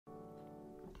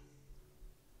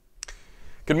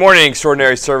Good morning,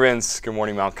 extraordinary servants. Good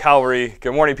morning, Mount Calvary.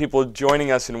 Good morning, people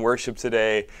joining us in worship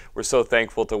today. We're so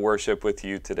thankful to worship with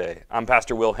you today. I'm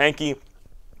Pastor Will Hanke,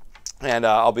 and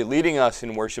I'll be leading us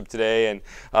in worship today,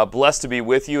 and blessed to be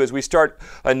with you as we start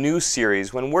a new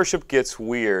series, When Worship Gets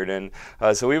Weird. And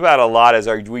so we've had a lot as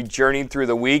we journeyed through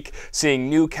the week, seeing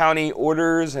new county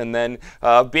orders, and then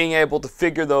being able to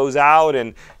figure those out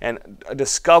and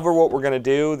discover what we're going to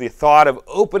do. The thought of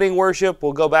opening worship,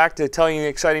 we'll go back to telling you the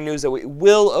exciting news that we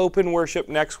will open worship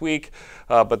next week.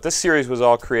 But this series was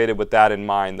all created with that in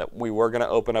mind, that we were going to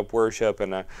open up worship,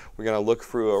 and we're going to look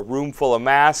through a room full of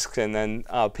masks and then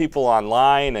people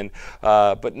online, and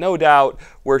but no doubt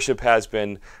worship has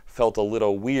been felt a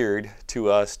little weird to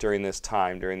us during this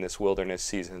time, during this wilderness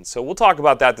season. So we'll talk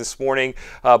about that this morning,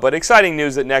 but exciting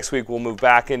news that next week we'll move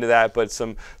back into that, but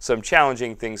some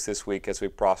challenging things this week as we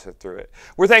process through it.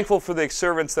 We're thankful for the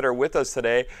servants that are with us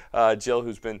today. Jill,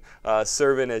 who's been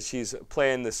serving as she's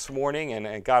playing this morning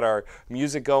and got our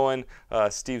music going.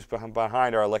 Steve's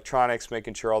behind our electronics,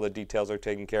 making sure all the details are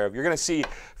taken care of. You're going to see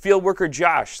field worker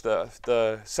Josh. The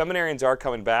seminarians are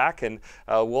coming back, and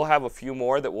we'll have a few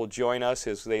more that will join us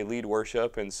as they lead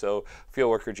worship. And so field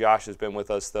worker Josh has been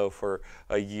with us though for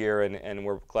a year, and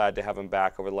we're glad to have him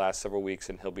back over the last several weeks,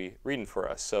 and he'll be reading for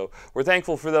us. So we're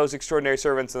thankful for those extraordinary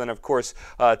servants. And then of course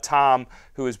Tom,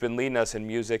 who has been leading us in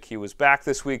music. He was back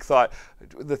this week, thought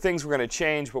the things were going to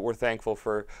change, but we're thankful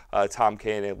for Tom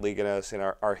Kane leading us in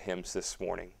our hymns this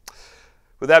morning.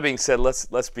 With that being said,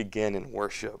 let's begin in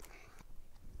worship.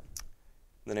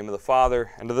 In the name of the Father,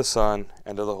 and of the Son,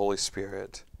 and of the Holy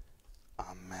Spirit.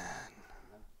 Amen.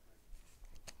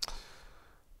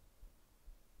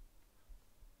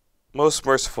 Most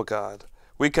merciful God,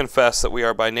 we confess that we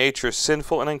are by nature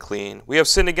sinful and unclean. We have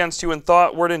sinned against you in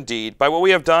thought, word, and deed, by what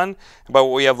we have done and by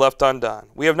what we have left undone.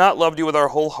 We have not loved you with our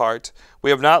whole heart. We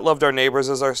have not loved our neighbors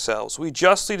as ourselves. We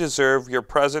justly deserve your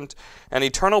present and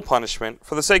eternal punishment.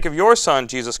 For the sake of your Son,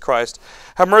 Jesus Christ,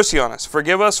 have mercy on us.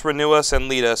 Forgive us, renew us, and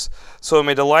lead us, so we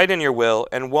may delight in your will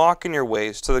and walk in your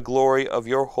ways to the glory of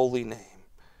your holy name.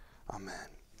 Amen.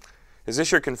 Is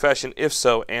this your confession? If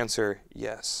so, answer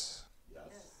yes.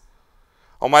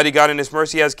 Almighty God, in his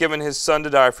mercy, has given his Son to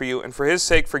die for you, and for his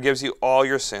sake forgives you all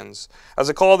your sins. As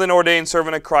a called and ordained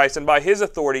servant of Christ, and by his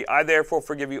authority, I therefore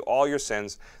forgive you all your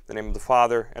sins. In the name of the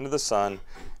Father, and of the Son,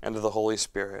 and of the Holy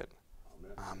Spirit.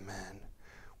 Amen.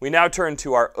 We now turn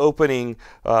to our opening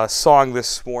song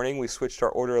this morning. We switched our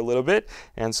order a little bit,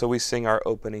 and so we sing our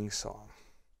opening song.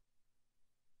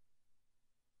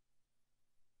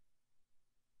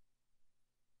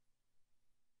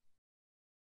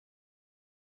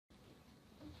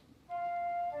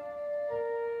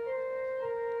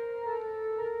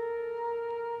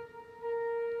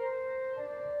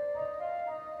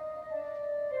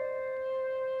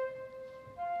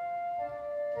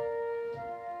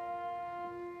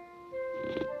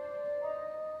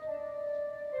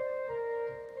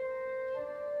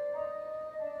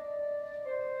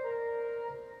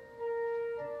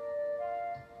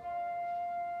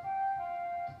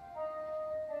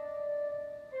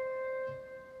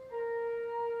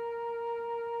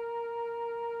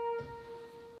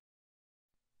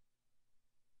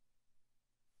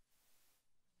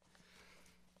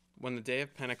 When the day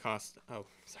of Pentecost,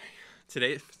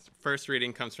 Today's first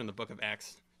reading comes from the book of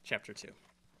Acts, chapter 2.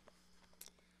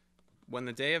 When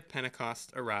the day of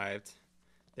Pentecost arrived,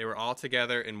 they were all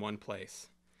together in one place.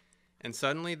 And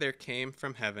suddenly there came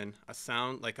from heaven a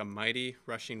sound like a mighty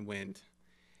rushing wind,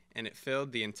 and it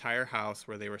filled the entire house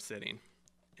where they were sitting.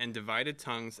 And divided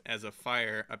tongues as of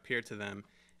fire appeared to them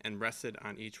and rested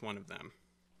on each one of them.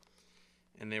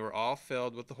 And they were all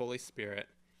filled with the Holy Spirit,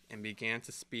 and began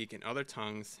to speak in other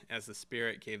tongues as the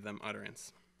Spirit gave them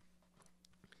utterance.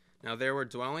 Now there were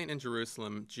dwelling in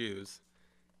Jerusalem Jews,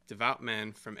 devout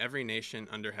men from every nation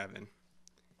under heaven.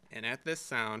 And at this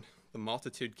sound the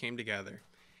multitude came together,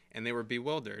 and they were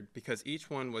bewildered, because each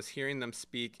one was hearing them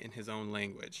speak in his own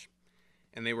language.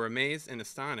 And they were amazed and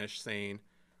astonished, saying,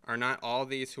 Are not all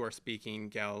these who are speaking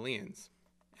Galileans?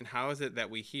 And how is it that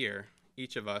we hear,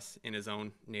 each of us in his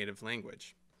own native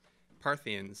language?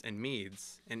 Parthians and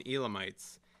Medes and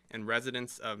Elamites and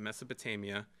residents of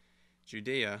Mesopotamia,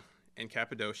 Judea and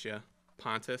Cappadocia,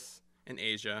 Pontus and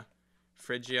Asia,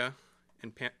 Phrygia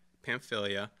and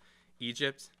Pamphylia,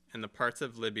 Egypt and the parts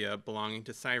of Libya belonging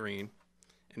to Cyrene,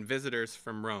 and visitors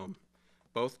from Rome,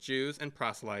 both Jews and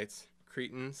proselytes,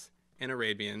 Cretans and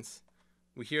Arabians.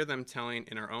 We hear them telling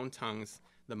in our own tongues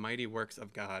the mighty works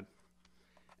of God.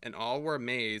 And all were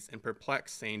amazed and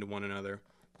perplexed, saying to one another,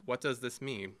 What does this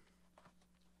mean?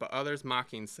 But others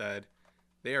mocking said,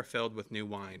 They are filled with new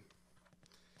wine.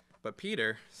 But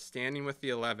Peter, standing with the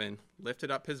 11, lifted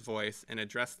up his voice and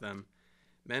addressed them,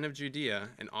 "Men of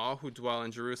Judea, and all who dwell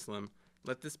in Jerusalem,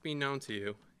 let this be known to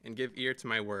you, and give ear to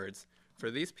my words. For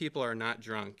these people are not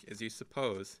drunk, as you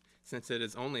suppose, since it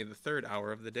is only the 3rd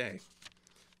hour of the day.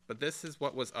 But this is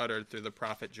what was uttered through the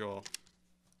prophet Joel.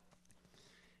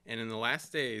 And in the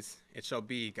last days it shall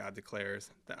be, God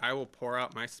declares, that I will pour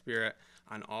out my Spirit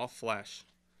on all flesh,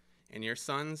 and your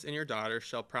sons and your daughters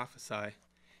shall prophesy,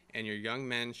 and your young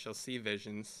men shall see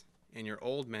visions, and your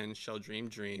old men shall dream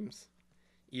dreams.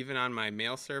 Even on my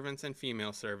male servants and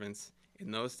female servants,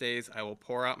 in those days I will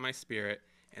pour out my Spirit,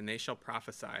 and they shall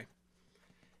prophesy.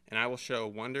 And I will show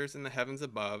wonders in the heavens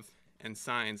above, and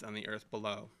signs on the earth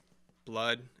below,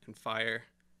 blood and fire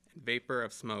and vapor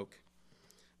of smoke.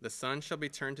 The sun shall be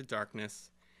turned to darkness,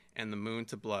 and the moon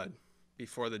to blood,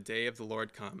 before the day of the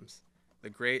Lord comes, the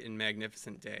great and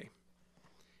magnificent day.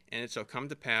 And it shall come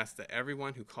to pass that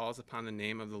everyone who calls upon the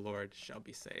name of the Lord shall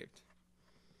be saved.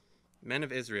 Men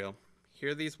of Israel,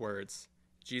 hear these words.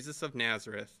 Jesus of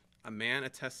Nazareth, a man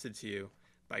attested to you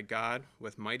by God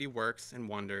with mighty works and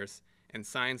wonders and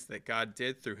signs that God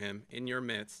did through him in your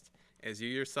midst, as you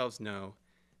yourselves know,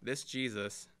 this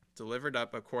Jesus, delivered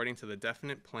up according to the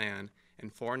definite plan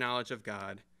and foreknowledge of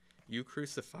God, you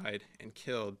crucified and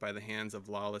killed by the hands of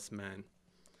lawless men.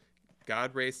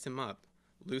 God raised him up,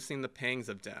 loosing the pangs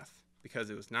of death, because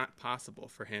it was not possible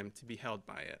for him to be held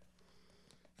by it.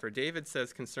 For David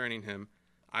says concerning him,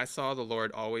 I saw the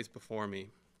Lord always before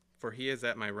me, for he is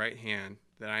at my right hand,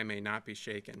 that I may not be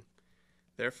shaken.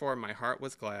 Therefore my heart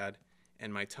was glad,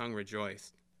 and my tongue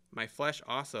rejoiced. My flesh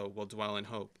also will dwell in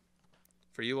hope.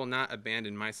 For you will not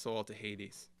abandon my soul to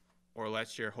Hades, or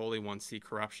let your Holy One see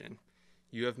corruption.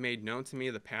 You have made known to me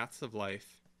the paths of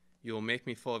life. You will make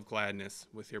me full of gladness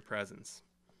with your presence.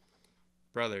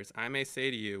 Brothers, I may say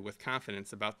to you with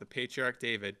confidence about the patriarch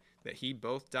David that he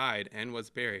both died and was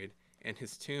buried, and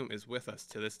his tomb is with us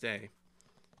to this day.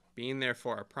 Being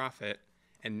therefore a prophet,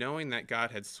 and knowing that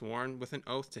God had sworn with an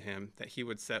oath to him that he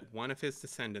would set one of his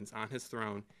descendants on his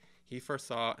throne, he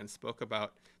foresaw and spoke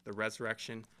about the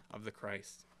resurrection of the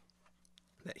Christ,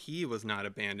 that he was not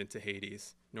abandoned to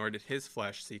Hades, nor did his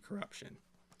flesh see corruption.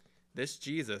 This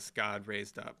Jesus God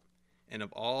raised up, and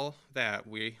of all that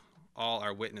we all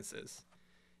are witnesses.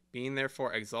 Being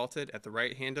therefore exalted at the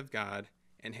right hand of God,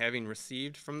 and having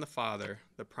received from the Father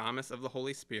the promise of the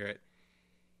Holy Spirit,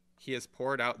 he has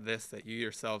poured out this that you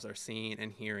yourselves are seeing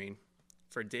and hearing.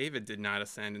 For David did not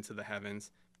ascend into the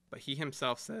heavens, but he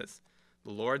himself says,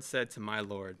 The Lord said to my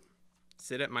Lord,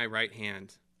 Sit at my right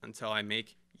hand, until I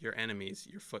make your enemies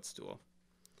your footstool.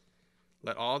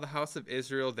 Let all the house of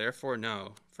Israel therefore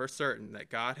know for certain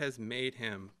that God has made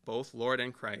him both Lord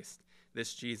and Christ,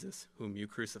 this Jesus whom you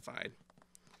crucified.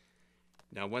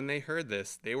 Now when they heard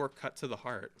this, they were cut to the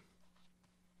heart,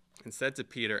 and said to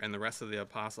Peter and the rest of the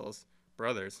apostles,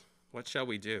 Brothers, what shall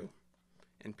we do?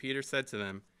 And Peter said to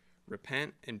them,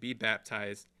 Repent and be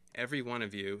baptized, every one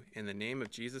of you, in the name of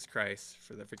Jesus Christ,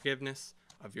 for the forgiveness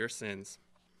of your sins,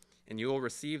 and you will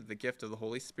receive the gift of the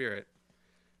Holy Spirit.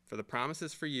 For the promise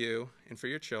is for you and for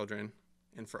your children,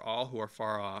 and for all who are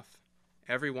far off,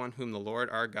 everyone whom the Lord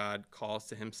our God calls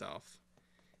to himself.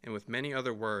 And with many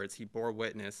other words he bore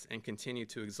witness and continued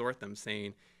to exhort them,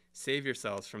 saying, Save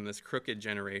yourselves from this crooked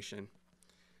generation.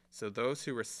 So those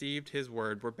who received his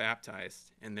word were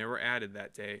baptized, and there were added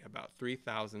that day about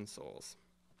 3,000 souls.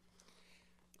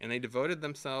 And they devoted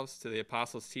themselves to the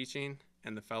apostles' teaching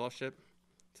and the fellowship,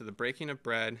 to the breaking of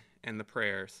bread and the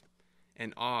prayers.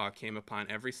 And awe came upon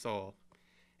every soul,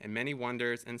 and many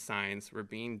wonders and signs were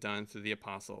being done through the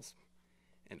apostles.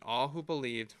 And all who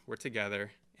believed were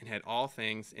together and had all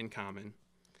things in common,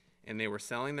 and they were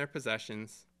selling their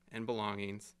possessions and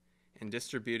belongings and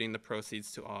distributing the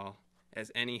proceeds to all,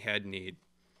 as any had need.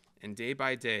 And day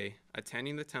by day,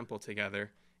 attending the temple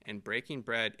together and breaking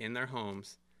bread in their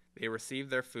homes, they received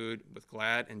their food with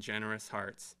glad and generous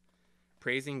hearts,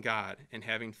 praising God and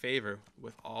having favor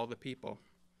with all the people.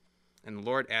 And the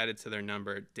Lord added to their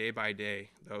number day by day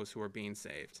those who were being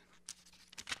saved.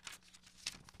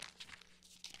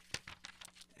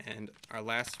 And our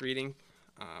last reading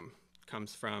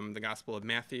comes from the Gospel of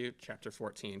Matthew, chapter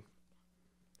 14.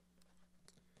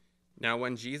 Now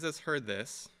when Jesus heard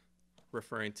this,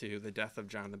 referring to the death of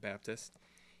John the Baptist,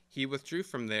 he withdrew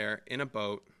from there in a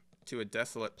boat to a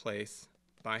desolate place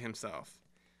by himself.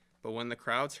 But when the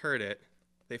crowds heard it,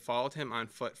 they followed him on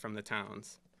foot from the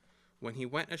towns. When he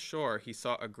went ashore, he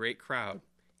saw a great crowd,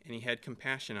 and he had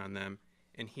compassion on them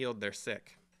and healed their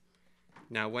sick.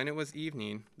 Now when it was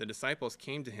evening, the disciples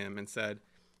came to him and said,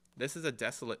 This is a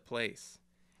desolate place,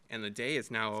 and the day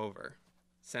is now over.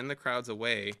 Send the crowds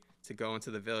away to go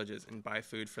into the villages and buy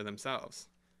food for themselves.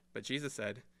 But Jesus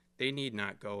said, "They need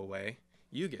not go away.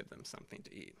 You give them something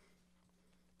to eat."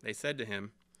 They said to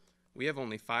him, "We have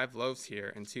only 5 loaves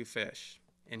here and 2 fish."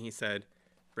 And he said,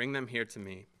 "Bring them here to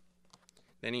me."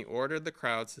 Then he ordered the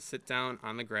crowds to sit down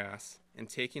on the grass, and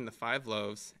taking the 5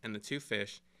 loaves and the 2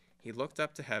 fish, he looked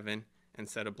up to heaven and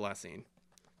said a blessing.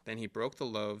 Then he broke the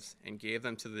loaves and gave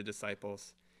them to the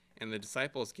disciples, and the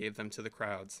disciples gave them to the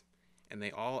crowds, and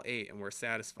they all ate and were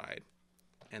satisfied.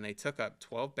 And they took up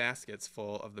 12 baskets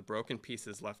full of the broken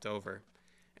pieces left over,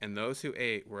 and those who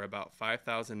ate were about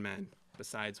 5,000 men,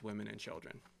 besides women and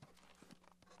children.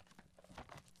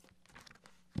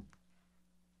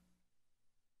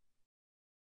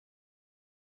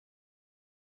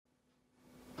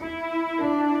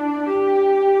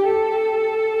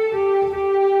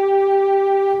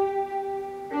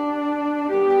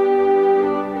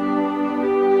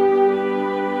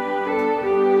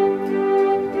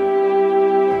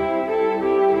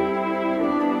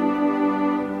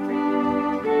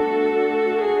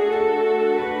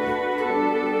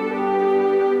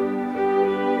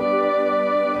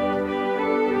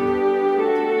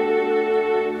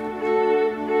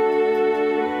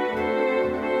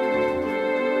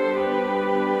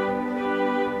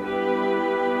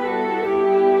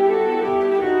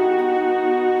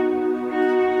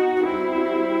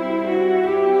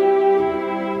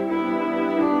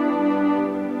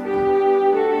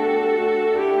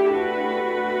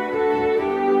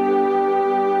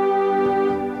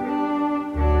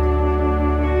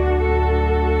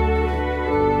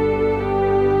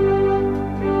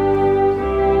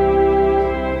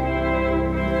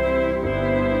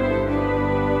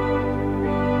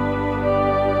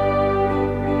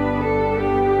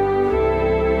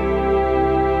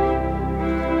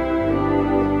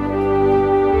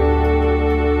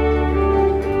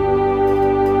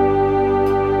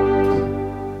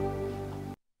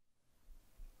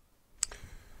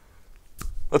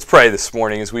 Let's pray this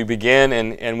morning as we begin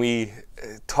and we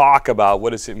talk about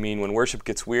what does it mean when worship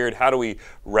gets weird. How do we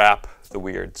wrap the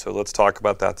weird? So let's talk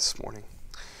about that this morning.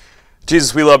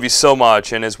 Jesus, we love you so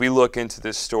much, and as we look into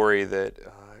this story that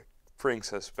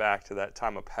brings us back to that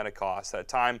time of Pentecost, that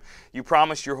time you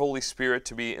promised your Holy Spirit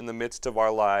to be in the midst of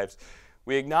our lives,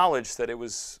 we acknowledge that it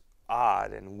was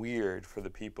odd and weird for the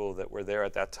people that were there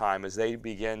at that time as they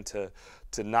began to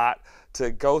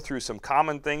go through some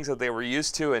common things that they were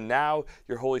used to, and now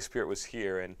your Holy Spirit was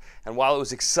here. And while it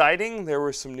was exciting, there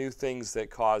were some new things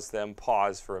that caused them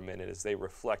pause for a minute as they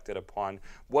reflected upon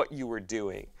what you were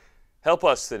doing. Help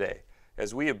us today,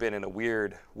 as we have been in a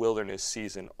weird wilderness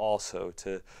season also,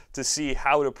 to see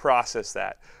how to process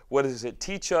that. What does it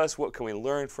teach us? What can we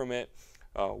learn from it?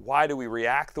 Why do we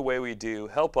react the way we do?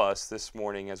 Help us this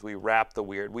morning as we wrap the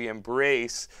weird. We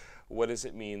embrace what does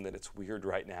it mean that it's weird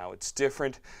right now. It's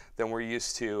different than we're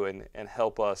used to, and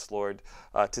help us, Lord,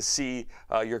 to see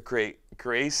your great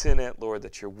grace in it, Lord,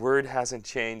 that your word hasn't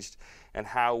changed, and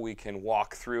how we can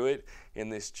walk through it in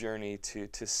this journey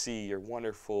to see your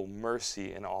wonderful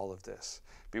mercy in all of this.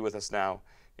 Be with us now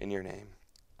in your name.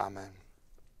 Amen.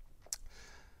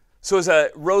 So as I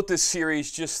wrote this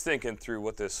series, just thinking through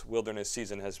what this wilderness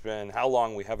season has been, how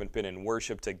long we haven't been in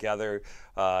worship together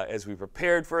as we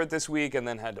prepared for it this week and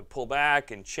then had to pull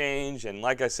back and change. And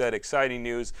like I said, exciting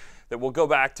news that we'll go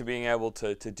back to being able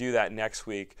to do that next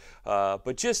week.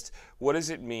 But just what does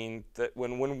it mean that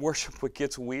when worship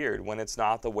gets weird, when it's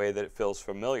not the way that it feels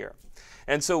familiar?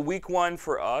 And so week 1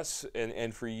 for us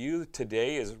and for you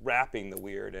today is wrapping the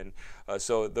weird. And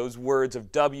so those words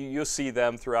of W, you'll see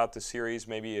them throughout the series.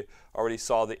 Maybe you already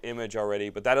saw the image already,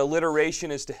 but that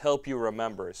alliteration is to help you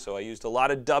remember. So I used a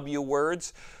lot of W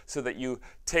words so that you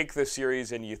take the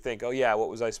series and you think, oh yeah, what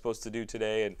was I supposed to do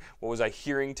today? And what was I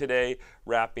hearing today?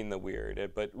 Wrapping the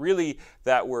weird. But really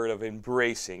that word of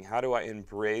embracing. How do I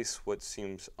embrace what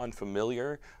seems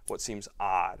unfamiliar, what seems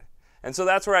odd? And so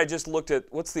that's where I just looked at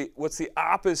what's the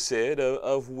opposite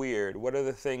of weird. What are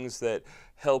the things that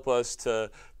help us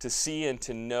to see and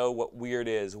to know what weird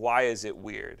is? Why is it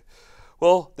weird?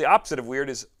 Well, the opposite of weird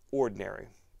is ordinary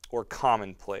or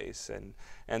commonplace.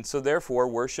 And so therefore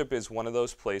worship is one of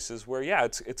those places where, yeah,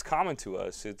 it's common to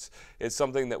us. It's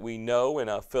something that we know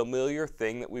and a familiar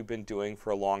thing that we've been doing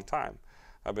for a long time.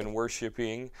 I've been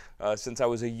worshiping since I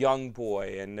was a young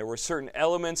boy, and there were certain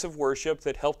elements of worship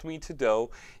that helped me to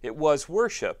know it was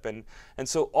worship. And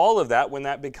so all of that, when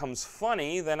that becomes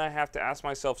funny, then I have to ask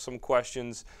myself some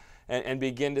questions and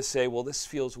begin to say, well, this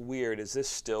feels weird. Is this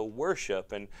still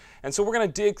worship? And so we're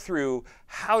going to dig through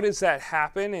how does that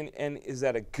happen, and is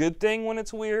that a good thing when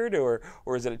it's weird, or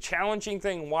is it a challenging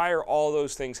thing? Why are all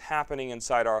those things happening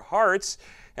inside our hearts?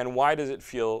 and why does it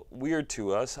feel weird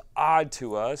to us, odd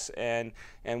to us, and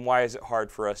why is it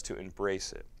hard for us to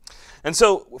embrace it? And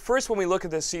so first, when we look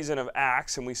at this season of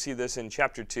Acts, and we see this in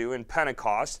chapter 2 in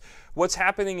Pentecost, what's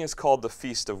happening is called the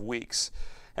Feast of Weeks.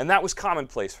 And that was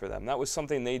commonplace for them. That was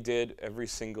something they did every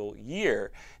single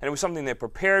year. And it was something they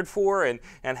prepared for and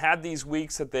had these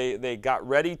weeks that they got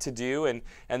ready to do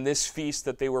and this feast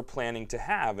that they were planning to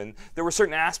have. And there were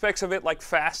certain aspects of it, like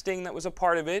fasting, that was a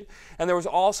part of it. And there was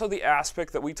also the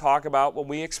aspect that we talk about when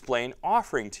we explain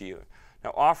offering to you.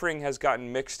 Now, offering has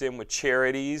gotten mixed in with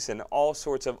charities and all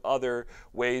sorts of other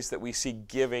ways that we see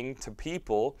giving to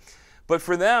people. But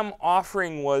for them,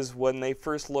 offering was when they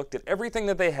first looked at everything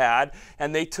that they had,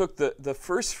 and they took the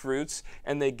first fruits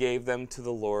and they gave them to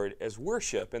the Lord as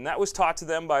worship. And that was taught to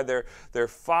them by their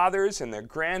fathers and their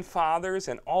grandfathers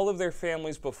and all of their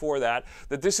families before that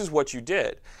this is what you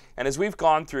did. And as we've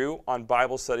gone through on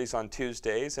Bible studies on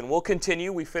Tuesdays, and we'll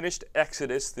continue, we finished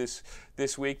Exodus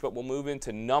this week, but we'll move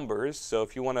into Numbers. So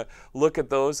if you want to look at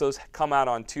those come out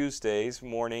on Tuesdays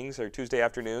mornings or Tuesday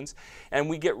afternoons, and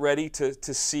we get ready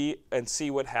to see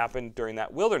what happened during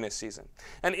that wilderness season.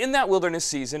 And in that wilderness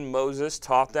season, Moses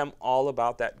taught them all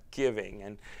about that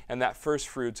giving and that first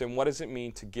fruits and what does it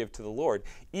mean to give to the Lord.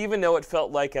 Even though it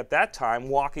felt like at that time,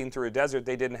 walking through a desert,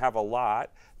 they didn't have a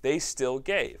lot, they still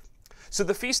gave. So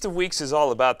the Feast of Weeks is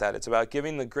all about that. It's about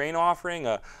giving the grain offering,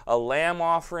 a lamb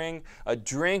offering, a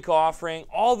drink offering,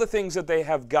 all the things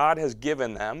that God has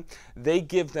given them, they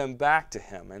give them back to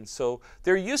Him. And so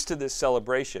they're used to this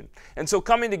celebration. And so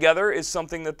coming together is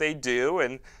something that they do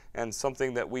and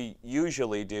something that we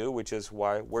usually do, which is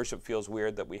why worship feels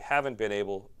weird that we haven't been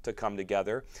able to come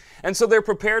together. And so they're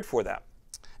prepared for that.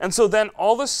 And so then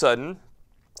all of a sudden,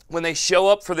 when they show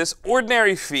up for this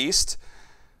ordinary feast,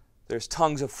 there's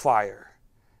tongues of fire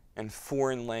and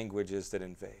foreign languages that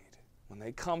invade. When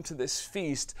they come to this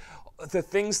feast, the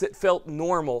things that felt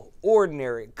normal,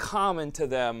 ordinary, common to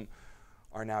them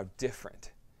are now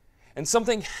different. And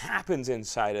something happens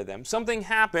inside of them. Something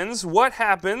happens. What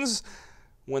happens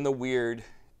when the weird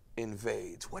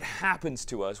invades? What happens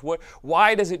to us?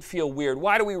 Why does it feel weird?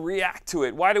 Why do we react to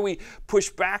it? Why do we push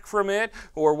back from it?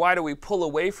 Or why do we pull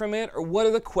away from it? Or what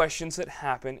are the questions that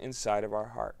happen inside of our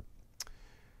heart?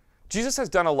 Jesus has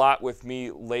done a lot with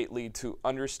me lately to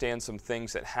understand some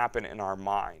things that happen in our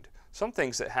mind. Some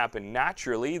things that happen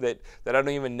naturally that I don't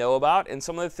even know about, and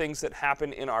some of the things that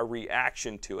happen in our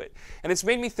reaction to it. And it's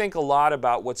made me think a lot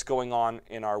about what's going on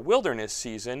in our wilderness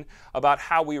season, about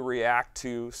how we react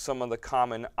to some of the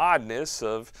common oddness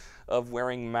of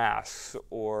wearing masks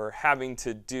or having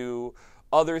to do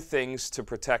other things to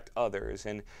protect others.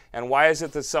 And why is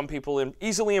it that some people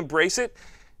easily embrace it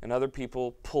and other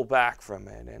people pull back from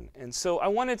it? And so I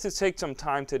wanted to take some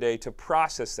time today to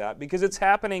process that, because it's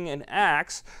happening in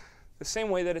Acts the same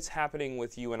way that it's happening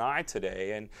with you and I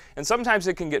today. And sometimes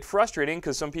it can get frustrating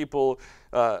because some people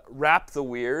wrap the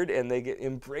weird and they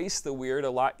embrace the weird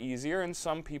a lot easier, and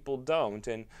some people don't.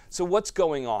 And so what's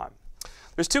going on?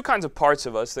 There's two kinds of parts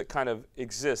of us that kind of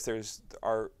exist. There's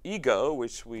our ego,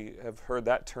 which we have heard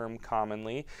that term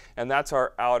commonly, and that's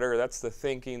our outer, that's the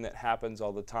thinking that happens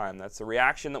all the time. That's the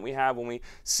reaction that we have when we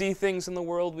see things in the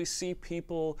world, we see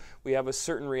people, we have a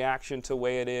certain reaction to the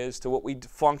way it is, to what we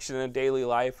function in a daily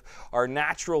life, our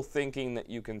natural thinking that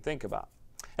you can think about.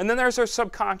 And then there's our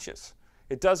subconscious.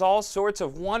 It does all sorts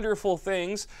of wonderful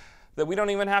things that we don't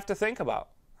even have to think about.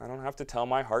 I don't have to tell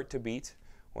my heart to beat,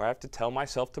 or I have to tell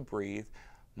myself to breathe.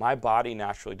 My body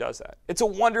naturally does that. It's a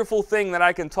wonderful thing that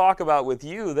I can talk about with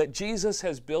you that Jesus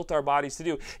has built our bodies to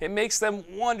do. It makes them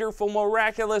wonderful,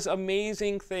 miraculous,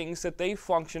 amazing things that they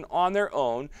function on their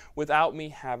own without me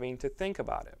having to think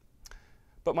about it.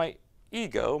 But my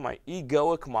ego, my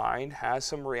egoic mind, has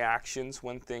some reactions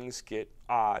when things get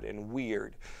odd and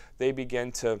weird. They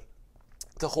begin to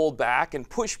hold back and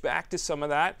push back to some of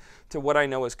that, to what I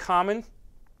know is common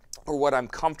or what I'm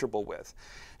comfortable with.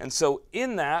 And so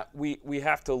in that, we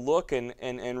have to look and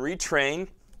retrain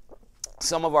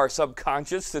some of our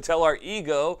subconscious to tell our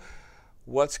ego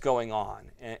what's going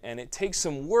on. And it takes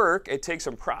some work, it takes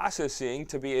some processing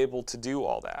to be able to do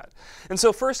all that. And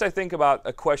so first I think about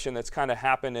a question that's kind of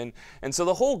happened. And so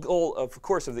the whole goal, of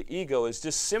course, of the ego is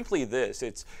just simply this.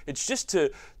 It's just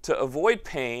to avoid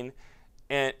pain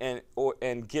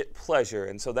and get pleasure.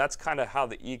 And so that's kind of how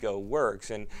the ego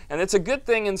works. And it's a good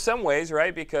thing in some ways,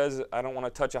 right? Because I don't want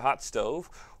to touch a hot stove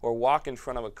or walk in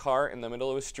front of a car in the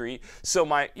middle of a street. So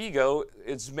my ego,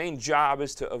 its main job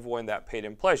is to avoid that pain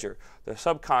and pleasure. The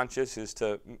subconscious is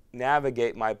to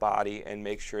navigate my body and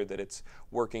make sure that it's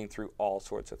working through all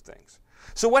sorts of things.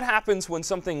 So what happens when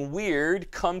something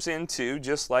weird comes into,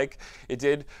 just like it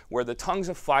did where the tongues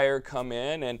of fire come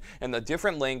in and the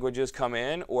different languages come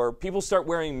in, or people start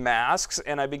wearing masks,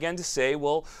 and I began to say,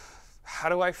 well, how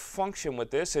do I function with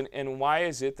this, and why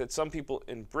is it that some people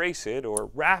embrace it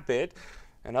or wrap it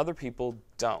and other people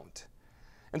don't?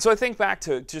 And so I think back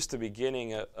to just the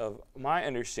beginning of my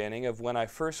understanding of when I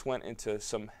first went into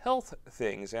some health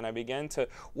things, and I began to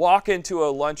walk into a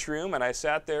lunchroom, and I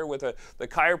sat there with the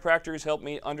chiropractors helped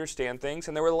me understand things,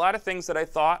 and there were a lot of things that I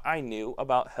thought I knew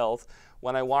about health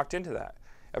when I walked into that.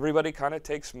 Everybody kind of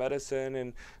takes medicine,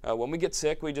 and when we get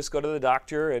sick, we just go to the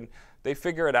doctor, and they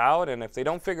figure it out, and if they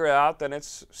don't figure it out, then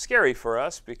it's scary for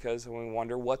us because we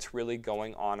wonder what's really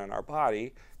going on in our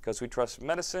body because we trust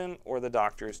medicine or the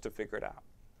doctors to figure it out.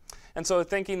 And so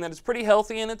thinking that it's pretty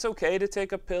healthy and it's okay to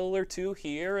take a pill or two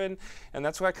here, and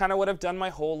that's kind of what I've done my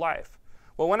whole life.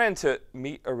 Well, when I went to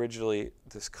meet originally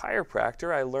this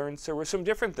chiropractor, I learned there were some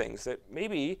different things, that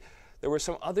maybe there were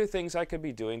some other things I could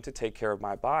be doing to take care of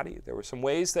my body. There were some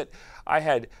ways that I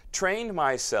had trained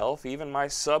myself, even my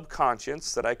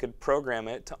subconscious, that I could program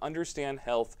it to understand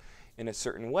health in a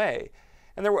certain way.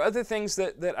 And there were other things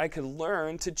that I could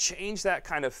learn to change that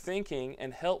kind of thinking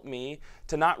and help me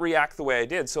to not react the way I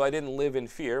did. So I didn't live in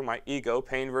fear, my ego,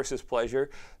 pain versus pleasure,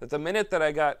 that the minute that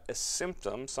I got a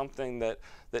symptom, something that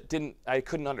I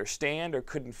couldn't understand or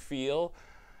couldn't feel,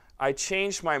 I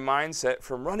changed my mindset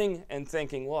from running and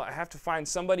thinking, well, I have to find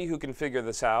somebody who can figure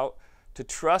this out, to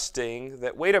trusting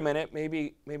that, wait a minute,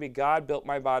 maybe God built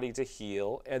my body to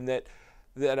heal, and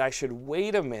that I should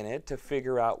wait a minute to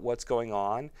figure out what's going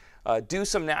on. Do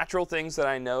some natural things that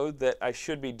I know that I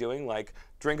should be doing, like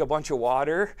drink a bunch of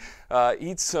water,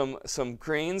 eat some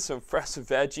greens, some fresh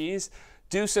veggies,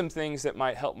 do some things that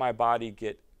might help my body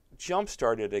get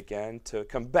jump-started again to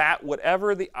combat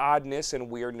whatever the oddness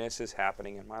and weirdness is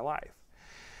happening in my life.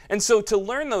 And so to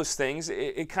learn those things,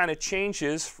 it kind of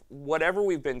changes whatever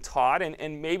we've been taught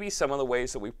and maybe some of the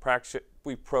ways that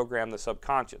we program the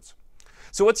subconscious.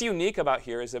 So what's unique about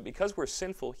here is that because we're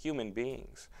sinful human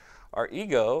beings, our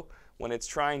ego, when it's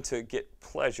trying to get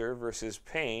pleasure versus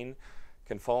pain,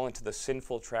 can fall into the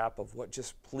sinful trap of what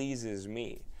just pleases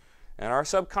me. And our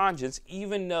subconscious,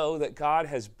 even know that God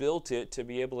has built it to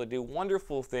be able to do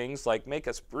wonderful things like make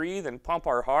us breathe and pump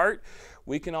our heart,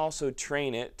 we can also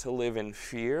train it to live in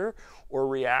fear or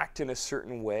react in a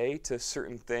certain way to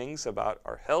certain things about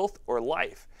our health or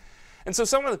life. And so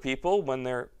some of the people, when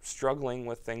they're struggling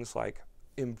with things like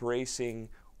embracing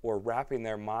or wrapping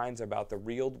their minds about the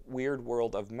real weird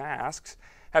world of masks,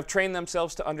 have trained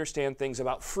themselves to understand things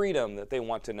about freedom that they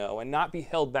want to know and not be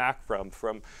held back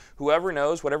from whoever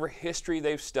knows, whatever history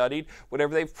they've studied,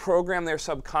 whatever they've programmed their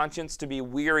subconscious to be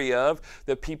weary of,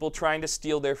 the people trying to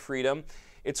steal their freedom.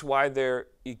 It's why their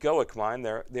egoic mind,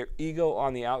 their ego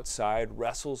on the outside,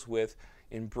 wrestles with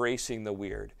embracing the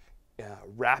weird,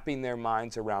 wrapping their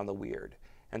minds around the weird.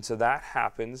 And so that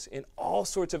happens in all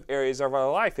sorts of areas of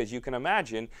our life, as you can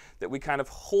imagine, that we kind of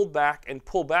hold back and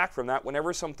pull back from that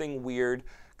whenever something weird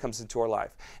comes into our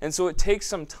life. And so it takes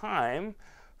some time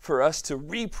for us to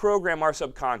reprogram our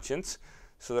subconscious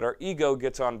so that our ego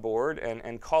gets on board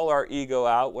and call our ego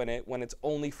out when it's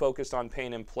only focused on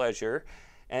pain and pleasure,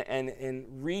 and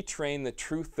retrain the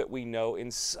truth that we know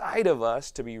inside of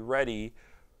us to be ready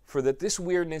for that this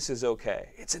weirdness is okay.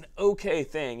 It's an okay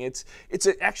thing. It's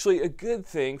actually a good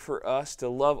thing for us to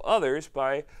love others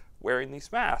by wearing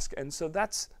these masks. And so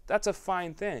that's a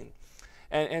fine thing.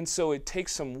 And so it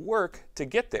takes some work to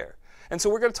get there. And so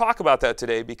we're going to talk about that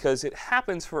today because it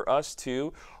happens for us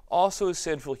too, also as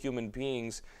sinful human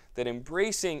beings, that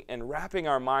embracing and wrapping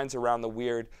our minds around the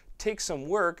weird takes some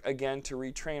work, again, to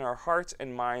retrain our hearts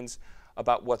and minds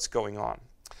about what's going on.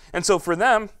 And so for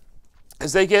them,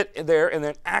 as they get there, and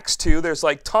then Acts 2, there's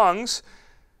like tongues,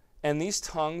 and these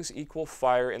tongues equal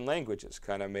fire in languages.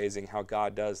 Kind of amazing how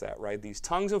God does that, right? These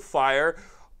tongues of fire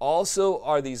also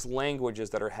are these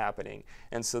languages that are happening.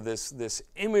 And so this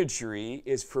imagery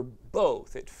is for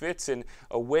both. It fits in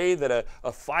a way that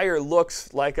a fire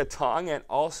looks like a tongue, and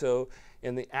also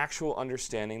in the actual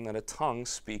understanding that a tongue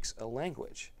speaks a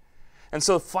language. And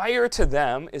so fire to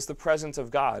them is the presence of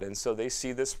God. And so they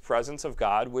see this presence of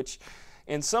God, which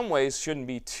in some ways shouldn't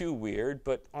be too weird,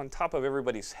 but on top of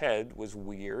everybody's head was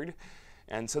weird.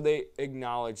 And so they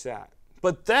acknowledge that.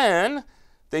 But then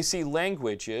they see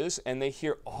languages, and they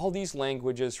hear all these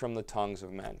languages from the tongues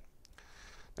of men.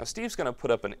 Now Steve's going to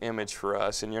put up an image for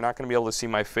us, and you're not going to be able to see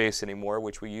my face anymore,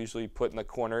 which we usually put in the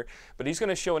corner, but he's going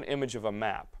to show an image of a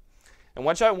map. And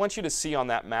what I want you to see on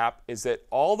that map is that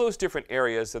all those different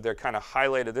areas that they're kind of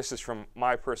highlighted, this is from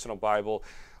my personal Bible,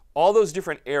 all those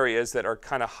different areas that are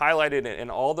kind of highlighted in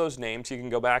all those names. You can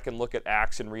go back and look at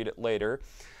Acts and read it later.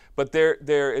 But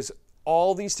there is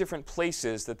all these different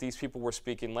places that these people were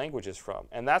speaking languages from.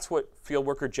 And that's what field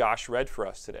worker Josh read for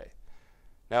us today.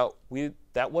 Now,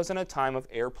 that wasn't a time of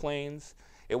airplanes.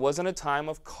 It wasn't a time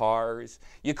of cars.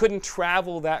 You couldn't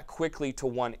travel that quickly to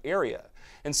one area.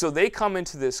 And so they come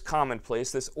into this common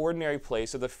place, this ordinary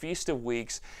place of the Feast of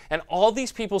Weeks, and all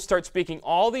these people start speaking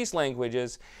all these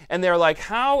languages, and they're like,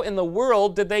 how in the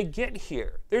world did they get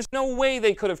here? There's no way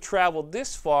they could have traveled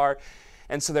this far.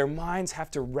 And so their minds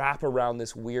have to wrap around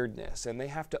this weirdness, and they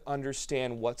have to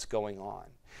understand what's going on.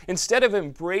 Instead of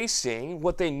embracing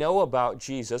what they know about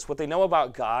Jesus, what they know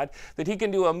about God, that he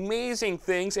can do amazing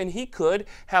things and he could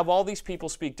have all these people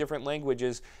speak different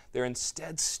languages, they're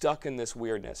instead stuck in this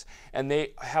weirdness. And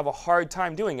they have a hard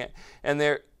time doing it. And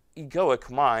their egoic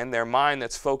mind, their mind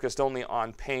that's focused only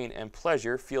on pain and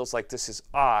pleasure, feels like this is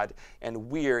odd and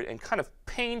weird and kind of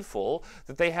painful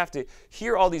that they have to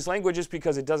hear all these languages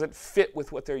because it doesn't fit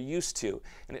with what they're used to,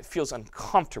 and it feels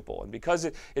uncomfortable. And because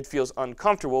it feels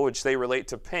uncomfortable, which they relate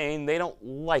to pain, they don't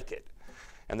like it.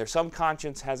 And their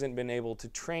subconscious hasn't been able to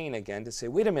train again to say,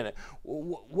 wait a minute,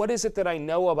 what is it that I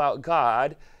know about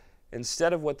God?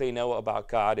 Instead of what they know about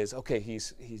God is, okay,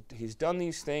 he's done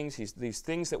these things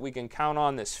that we can count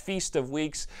on, this Feast of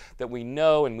Weeks that we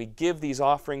know, and we give these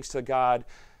offerings to God.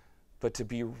 But to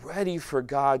be ready for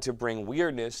God to bring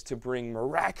weirdness, to bring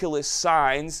miraculous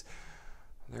signs,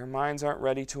 their minds aren't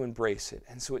ready to embrace it.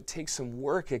 And so it takes some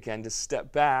work again to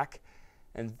step back,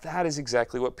 and that is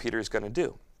exactly what Peter's going to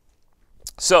do.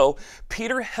 So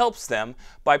Peter helps them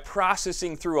by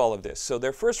processing through all of this. So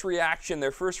their first reaction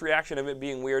of it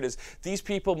being weird is these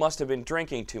people must have been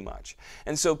drinking too much.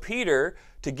 And so Peter,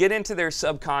 to get into their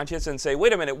subconscious and say,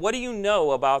 wait a minute, what do you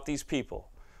know about these people?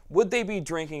 Would they be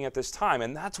drinking at this time?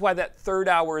 And that's why that third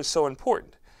hour is so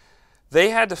important.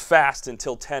 They had to fast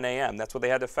until 10 a.m. That's what they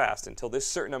had to fast, until this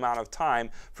certain amount of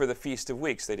time for the Feast of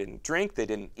Weeks. They didn't drink, they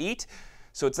didn't eat.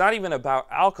 So it's not even about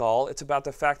alcohol, it's about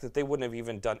the fact that they wouldn't have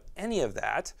even done any of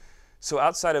that. So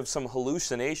outside of some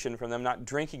hallucination from them not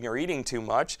drinking or eating too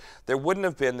much, there wouldn't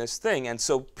have been this thing. And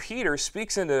so Peter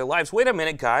speaks into their lives, wait a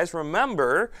minute guys,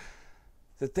 remember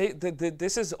that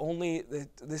this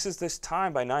is this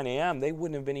time by 9 a.m. They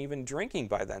wouldn't have been even drinking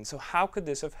by then. So how could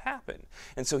this have happened?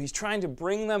 And so he's trying to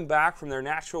bring them back from their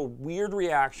natural weird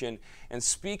reaction and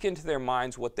speak into their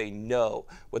minds what they know,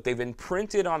 what they've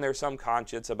imprinted on their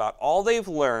subconscious about all they've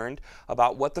learned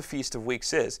about what the Feast of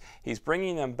Weeks is. He's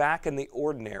bringing them back in the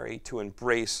ordinary to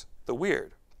embrace the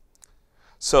weird.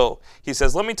 So he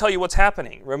says, let me tell you what's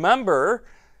happening. Remember,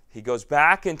 he goes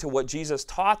back into what Jesus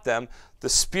taught them. The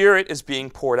Spirit is being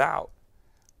poured out.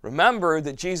 Remember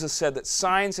that Jesus said that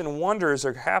signs and wonders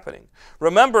are happening.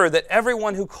 Remember that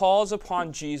everyone who calls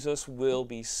upon Jesus will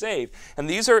be saved. And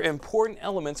these are important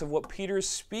elements of what Peter is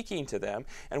speaking to them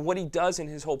and what he does in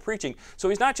his whole preaching. So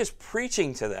he's not just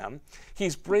preaching to them,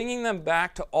 he's bringing them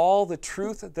back to all the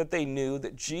truth that they knew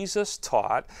that Jesus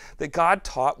taught, that God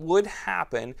taught would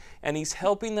happen, and he's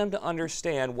helping them to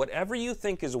understand whatever you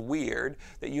think is weird,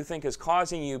 that you think is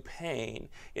causing you pain,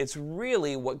 it's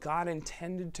really what God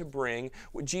intended to bring,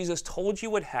 what Jesus told you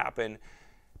would happen,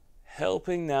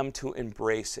 helping them to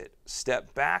embrace it,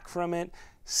 step back from it,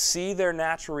 see their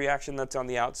natural reaction that's on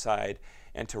the outside,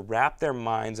 and to wrap their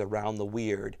minds around the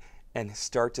weird and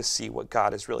start to see what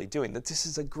God is really doing, that this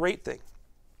is a great thing.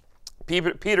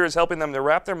 Peter is helping them to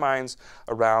wrap their minds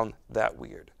around that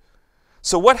weird.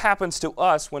 So what happens to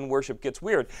us when worship gets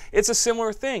weird? It's a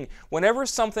similar thing. Whenever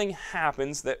something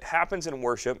happens that happens in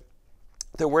worship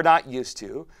that we're not used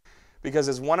to, because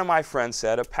as one of my friends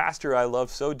said, a pastor I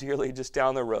love so dearly just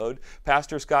down the road,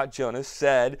 Pastor Scott Jonas,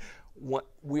 said,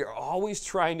 we are always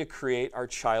trying to create our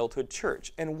childhood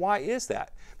church. And why is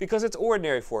that? Because it's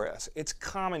ordinary for us. It's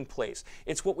commonplace.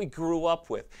 It's what we grew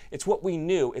up with. It's what we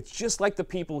knew. It's just like the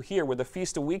people here where the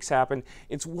Feast of Weeks happened.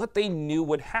 It's what they knew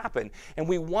would happen. And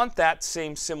we want that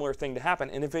same similar thing to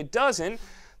happen. And if it doesn't,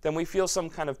 then we feel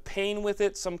some kind of pain with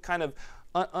it, some kind of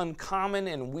uncommon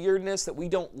and weirdness that we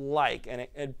don't like, and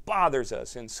it bothers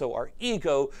us. And so our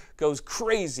ego goes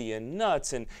crazy and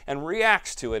nuts and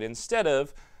reacts to it instead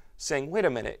of saying, wait a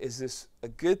minute, is this a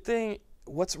good thing?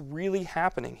 What's really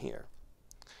happening here?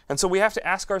 And so we have to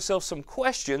ask ourselves some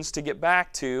questions to get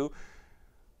back to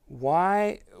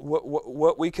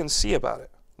what we can see about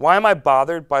it. Why am I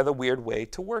bothered by the weird way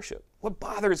to worship? What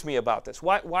bothers me about this?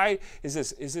 Why is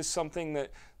this something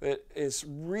that is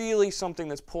really something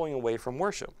that's pulling away from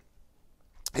worship?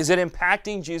 Is it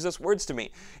impacting Jesus' words to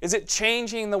me? Is it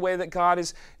changing the way that God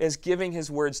is giving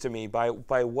his words to me by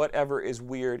whatever is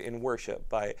weird in worship,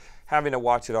 by having to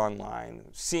watch it online,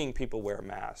 seeing people wear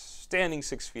masks, standing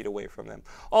 6 feet away from them,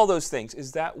 all those things?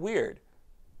 Is that weird?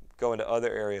 Go into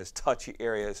other areas, touchy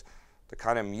areas, the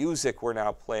kind of music we're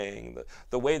now playing,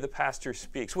 the way the pastor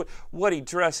speaks, what he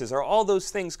dresses, are all those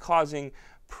things causing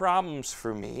problems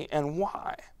for me, and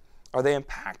why? Are they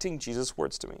impacting Jesus'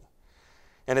 words to me?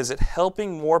 And is it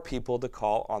helping more people to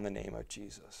call on the name of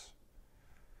Jesus?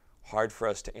 Hard for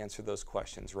us to answer those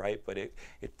questions, right? But it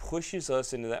pushes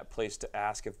us into that place to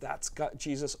ask, if that's got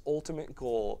Jesus' ultimate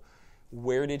goal,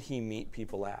 where did he meet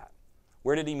people at?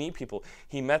 Where did he meet people?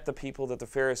 He met the people that the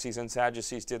Pharisees and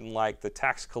Sadducees didn't like, the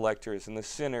tax collectors and the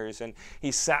sinners, and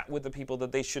he sat with the people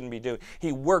that they shouldn't be doing.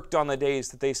 He worked on the days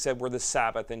that they said were the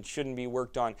Sabbath and shouldn't be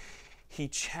worked on. He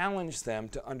challenged them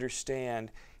to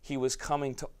understand he was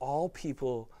coming to all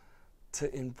people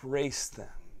to embrace them,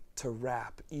 to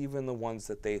wrap even the ones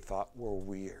that they thought were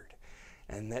weird,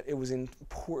 and that it was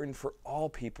important for all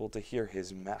people to hear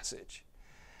his message.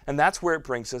 And that's where it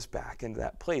brings us back into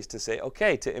that place to say,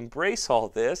 okay, to embrace all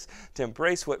this, to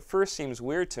embrace what first seems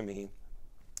weird to me,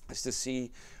 is to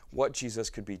see what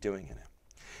Jesus could be doing in it.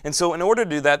 And so in order to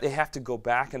do that, they have to go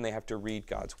back and they have to read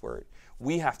God's word.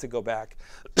 We have to go back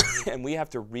and we have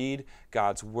to read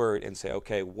God's word and say,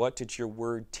 okay, what did your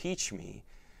word teach me?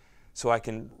 So I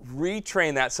can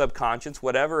retrain that subconscious,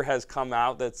 whatever has come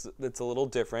out that's a little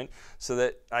different, so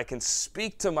that I can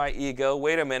speak to my ego,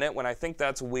 wait a minute, when I think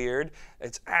that's weird,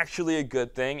 it's actually a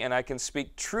good thing, and I can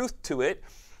speak truth to it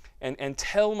and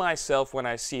tell myself when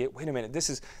I see it, wait a minute, this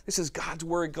is God's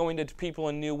word going to people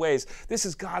in new ways. This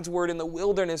is God's word in the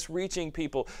wilderness reaching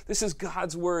people. This is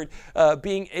God's word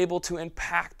being able to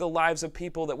impact the lives of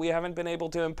people that we haven't been able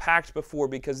to impact before,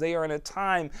 because they are in a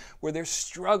time where they're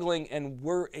struggling, and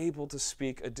we're able to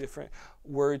speak a different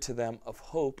word to them of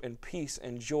hope and peace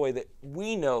and joy that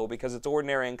we know because it's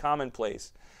ordinary and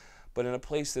commonplace. But in a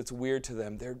place that's weird to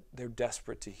them, they're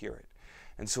desperate to hear it.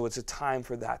 And so it's a time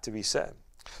for that to be said.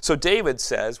 So David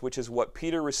says, which is what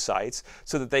Peter recites,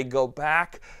 so that they go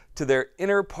back to their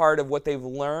inner part of what they've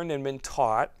learned and been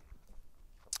taught.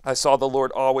 I saw the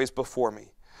Lord always before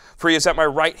me. For he is at my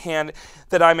right hand,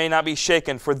 that I may not be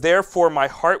shaken. For therefore my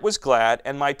heart was glad,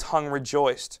 and my tongue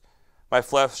rejoiced. My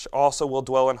flesh also will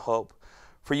dwell in hope.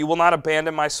 For you will not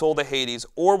abandon my soul to Hades,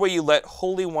 or will you let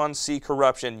Holy One see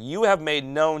corruption. You have made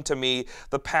known to me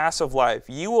the paths of life.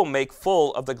 You will make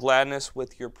full of the gladness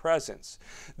with your presence.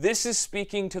 This is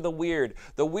speaking to the weird.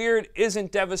 The weird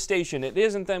isn't devastation. It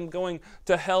isn't them going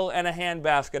to hell in a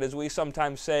handbasket, as we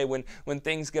sometimes say when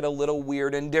things get a little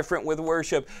weird and different with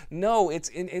worship. No,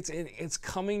 it's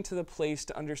coming to the place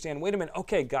to understand, wait a minute,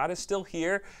 okay, God is still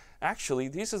here. Actually,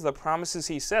 these are the promises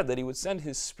he said, that he would send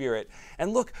his Spirit.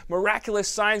 And look, miraculous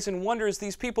signs and wonders,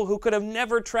 these people who could have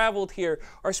never traveled here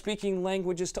are speaking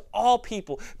languages to all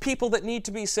people, people that need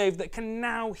to be saved, that can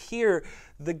now hear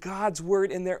the God's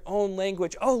word in their own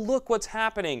language. Oh, look what's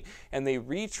happening. And they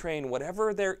retrain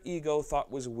whatever their ego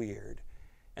thought was weird.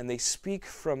 And they speak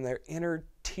from their inner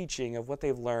teaching of what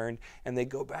they've learned, and they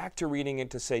go back to reading it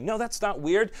to say, no, that's not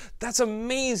weird. That's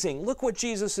amazing. Look what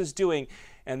Jesus is doing.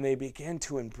 And they begin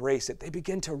to embrace it. They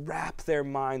begin to wrap their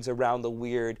minds around the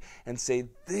weird and say,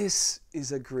 this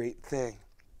is a great thing.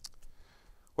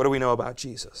 What do we know about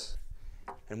Jesus?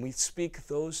 And we speak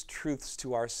those truths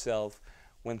to ourselves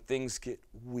when things get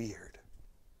weird.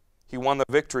 He won the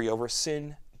victory over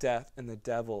sin, death, and the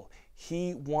devil.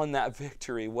 He won that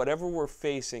victory. Whatever we're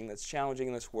facing that's challenging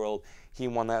in this world, he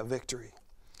won that victory.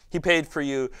 He paid for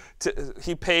you.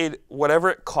 He paid whatever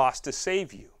it cost to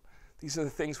save you. These are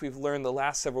the things we've learned the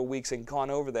last several weeks and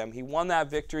gone over them. He won that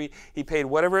victory. He paid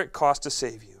whatever it cost to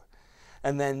save you.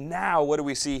 And then now, what do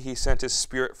we see? He sent his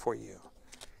Spirit for you.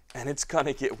 And it's going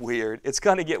to get weird. It's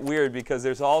going to get weird because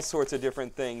there's all sorts of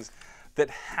different things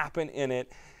that happen in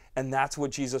it. And that's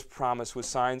what Jesus promised, with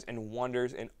signs and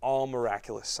wonders and all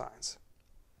miraculous signs.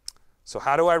 So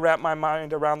how do I wrap my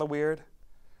mind around the weird?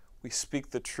 We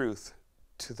speak the truth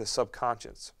to the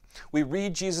subconscious. We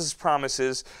read Jesus'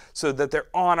 promises so that they're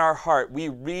on our heart. We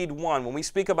read one. When we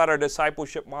speak about our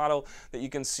discipleship model that you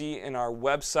can see in our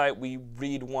website, we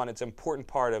read one. It's an important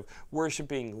part of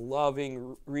worshiping,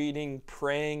 loving, reading,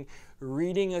 praying.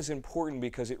 Reading is important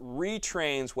because it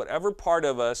retrains whatever part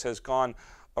of us has gone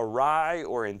awry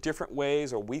or in different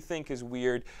ways or we think is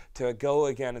weird, to go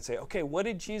again and say, okay, what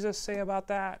did Jesus say about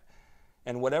that?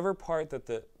 And whatever part that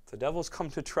the devil's come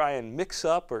to try and mix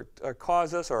up or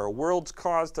cause us, or our world's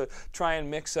caused to try and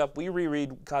mix up, we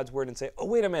reread God's word and say, oh,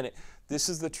 wait a minute, this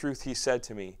is the truth he said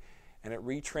to me. And it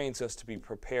retrains us to be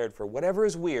prepared for whatever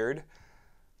is weird,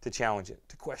 to challenge it,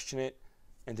 to question it,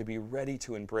 and to be ready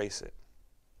to embrace it.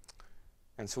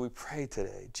 And so we pray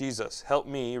today, Jesus, help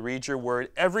me read your word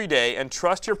every day and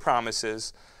trust your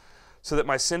promises so that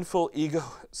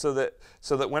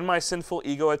when my sinful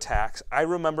ego attacks, I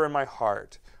remember in my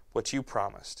heart what you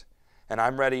promised, and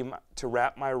I'm ready to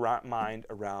wrap my mind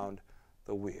around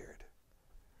the weird.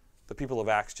 The people of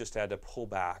Acts just had to pull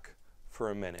back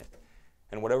for a minute,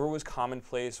 and whatever was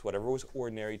commonplace, whatever was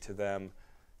ordinary to them,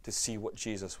 to see what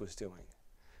Jesus was doing.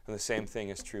 And the same thing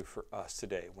is true for us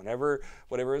today. Whatever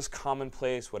is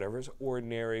commonplace, whatever is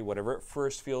ordinary, whatever at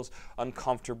first feels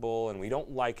uncomfortable and we don't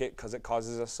like it because it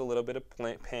causes us a little bit of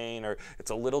pain, or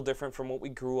it's a little different from what we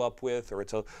grew up with, or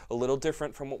it's a little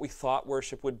different from what we thought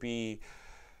worship would be,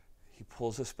 he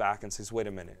pulls us back and says, wait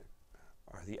a minute,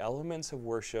 are the elements of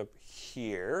worship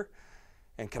here?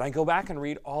 And can I go back and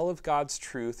read all of God's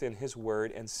truth in his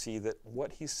word and see that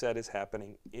what he said is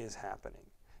happening is happening?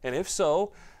 And if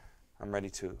so, I'm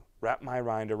ready to wrap my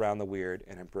mind around the weird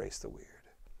and embrace the weird.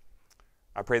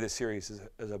 I pray this series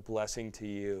is a blessing to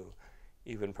you,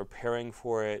 even preparing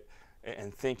for it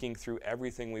and thinking through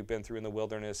everything we've been through in the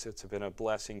wilderness. It's been a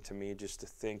blessing to me just to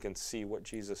think and see what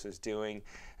Jesus is doing,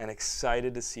 and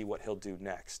excited to see what he'll do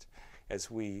next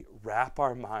as we wrap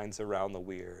our minds around the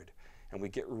weird and we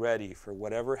get ready for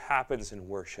whatever happens in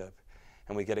worship,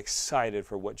 and we get excited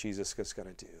for what Jesus is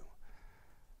going to do.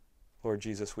 Lord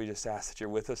Jesus, we just ask that you're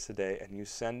with us today and you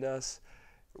send us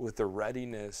with the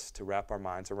readiness to wrap our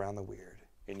minds around the weird.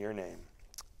 In your name,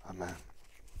 amen.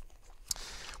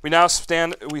 We now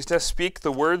speak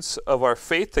the words of our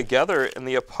faith together in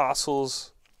the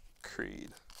Apostles' Creed.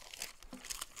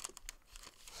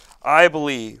 I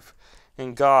believe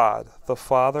in God, the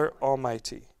Father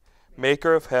Almighty,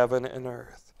 maker of heaven and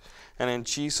earth, and in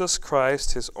Jesus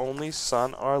Christ, his only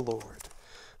Son, our Lord,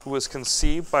 who was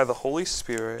conceived by the Holy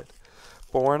Spirit,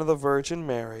 born of the Virgin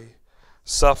Mary,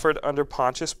 suffered under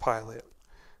Pontius Pilate,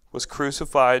 was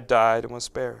crucified, died, and was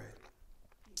buried.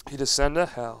 He descended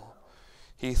to hell.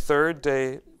 He third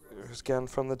day rose again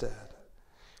from the dead.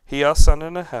 He ascended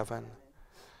into heaven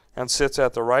and sits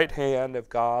at the right hand of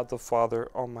God the Father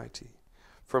Almighty.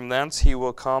 From thence he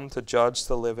will come to judge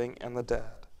the living and the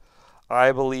dead.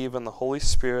 I believe in the Holy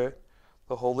Spirit,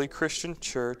 the holy Christian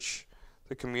church,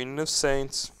 the communion of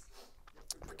saints,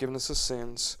 forgiveness of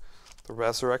sins, the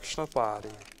resurrection of the body,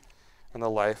 and the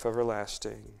life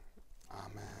everlasting.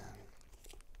 Amen.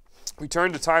 We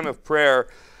turn to time of prayer,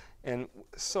 and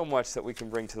so much that we can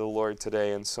bring to the Lord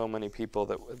today, and so many people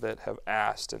that have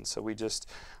asked. And so we just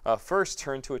first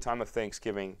turn to a time of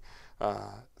thanksgiving.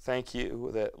 Thank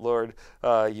you that, Lord,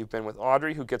 you've been with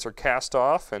Audrey, who gets her cast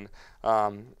off, and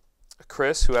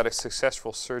Chris, who had a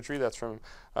successful surgery. That's from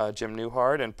Jim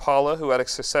Newhart. And Paula, who had a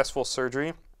successful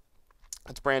surgery.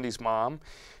 That's Brandy's mom.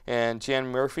 And Jan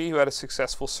Murphy, who had a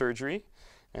successful surgery.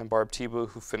 And Barb Tebow,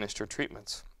 who finished her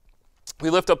treatments. We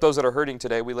lift up those that are hurting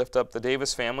today. We lift up the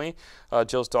Davis family,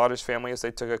 Jill's daughter's family, as they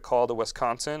took a call to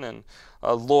Wisconsin, and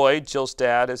Lloyd, Jill's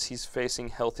dad, as he's facing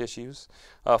health issues,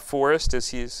 Forrest, as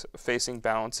he's facing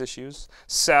balance issues,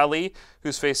 Sally,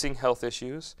 who's facing health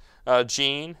issues,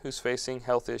 Jean, who's facing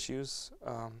health issues,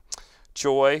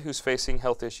 Joy, who's facing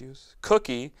health issues,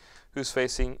 Cookie, who's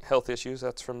facing health issues.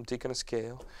 That's from Deaconess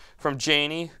Gale. From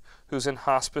Janie, who's in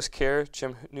hospice care,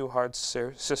 Jim Newhart's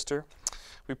sister.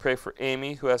 We pray for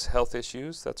Amy, who has health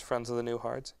issues. That's Friends of the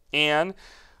Newharts. Ann,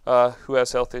 who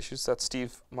has health issues. That's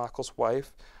Steve Mockel's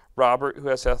wife. Robert, who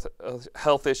has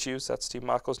health issues. That's Steve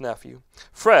Mockel's nephew.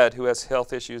 Fred, who has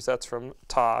health issues. That's from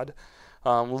Todd.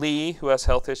 Lee, who has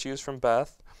health issues, from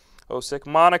Beth Osick.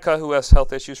 Monica, who has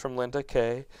health issues, from Linda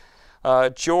Kay.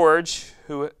 George,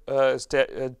 who is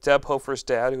Deb Hofer's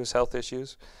dad, who has health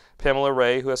issues. Pamela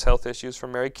Ray, who has health issues,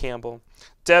 from Mary Campbell.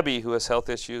 Debbie, who has health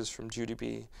issues, from Judy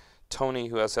B. Tony,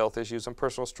 who has health issues and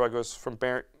personal struggles, from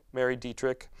Mary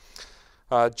Dietrich.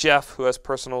 Jeff, who has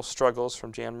personal struggles,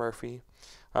 from Jan Murphy.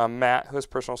 Matt, who has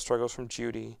personal struggles, from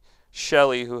Judy.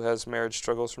 Shelley, who has marriage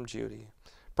struggles, from Judy.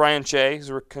 Brian J., who's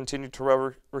continued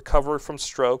to recover from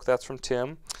stroke. That's from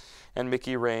Tim. And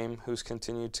Mickey Rame, who's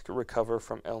continued to recover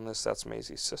from illness. That's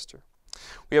Maisie's sister.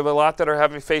 We have a lot that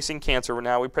are facing cancer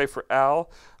now. We pray for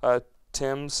Al,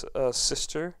 Tim's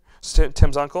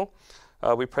Tim's uncle.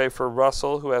 We pray for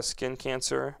Russell, who has skin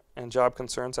cancer and job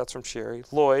concerns. That's from Sherry.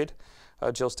 Lloyd,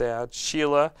 Jill's dad.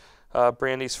 Sheila,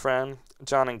 Brandy's friend.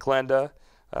 John and Glenda.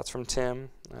 That's from Tim.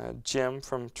 Jim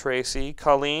from Tracy.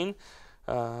 Colleen,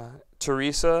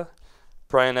 Teresa,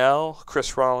 Brian L.,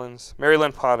 Chris Rollins, Mary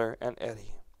Lynn Potter, and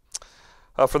Eddie.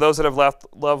 For those that have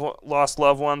lost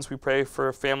loved ones, we pray for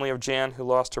a family of Jan who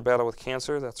lost her battle with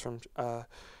cancer. That's from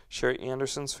Sherry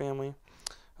Anderson's family.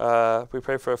 We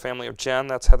pray for a family of Jen,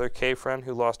 that's Heather K. friend,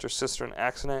 who lost her sister in an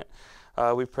accident.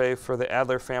 We pray for the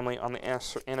Adler family on the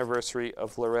anniversary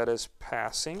of Loretta's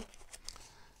passing.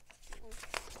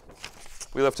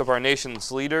 We lift up our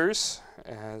nation's leaders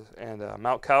and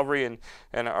Mount Calvary and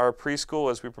our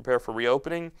preschool as we prepare for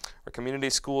reopening, our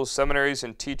community schools, seminaries,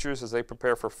 and teachers as they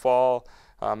prepare for fall,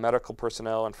 medical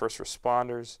personnel and first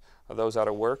responders, those out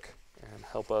of work, and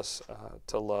help us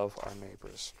to love our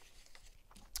neighbors.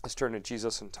 Let's turn to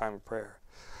Jesus in time of prayer.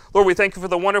 Lord, we thank you for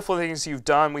the wonderful things you've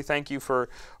done. We thank you for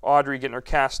Audrey getting her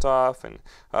cast off, and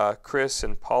Chris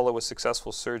and Paula with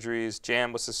successful surgeries,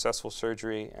 Jan with successful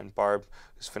surgery, and Barb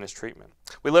who's finished treatment.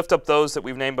 We lift up those that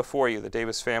we've named before you, the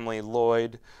Davis family,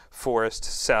 Lloyd, Forrest,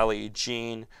 Sally,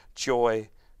 Jean, Joy,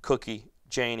 Cookie,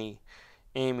 Janie,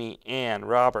 Amy, Ann,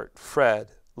 Robert, Fred,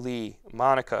 Lee,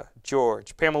 Monica,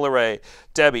 George, Pamela Ray,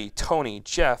 Debbie, Tony,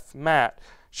 Jeff, Matt,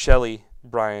 Shelley,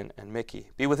 Brian, and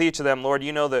Mickey. Be with each of them, Lord.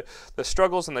 You know the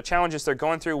struggles and the challenges they're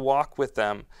going through. Walk with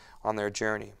them on their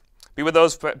journey. Be with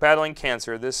those battling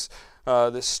cancer, this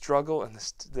struggle and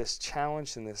this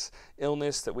challenge and this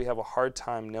illness that we have a hard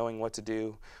time knowing what to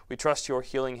do. We trust your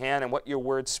healing hand and what your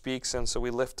word speaks, and so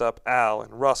we lift up Al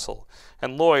and Russell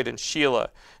and Lloyd and Sheila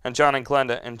and John and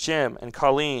Glenda and Jim and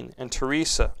Colleen and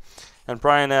Teresa and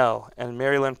Brian L. and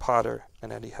Marilyn Potter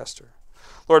and Eddie Hester.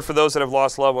 Lord, for those that have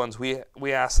lost loved ones,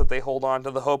 we ask that they hold on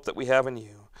to the hope that we have in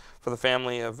you. For the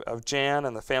family of Jan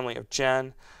and the family of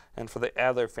Jen, and for the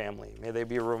Adler family, may they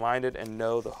be reminded and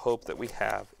know the hope that we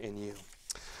have in you.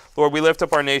 Lord, we lift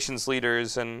up our nation's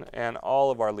leaders and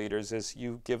all of our leaders as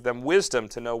you give them wisdom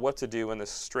to know what to do in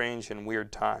this strange and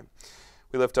weird time.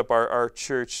 We lift up our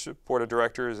church board of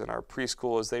directors and our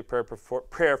preschool as they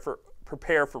prepare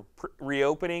for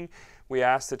reopening. We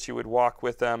ask that you would walk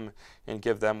with them and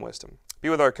give them wisdom. Be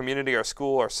with our community, our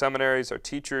school, our seminaries, our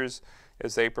teachers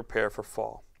as they prepare for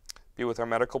fall. Be with our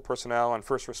medical personnel and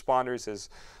first responders as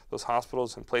those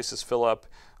hospitals and places fill up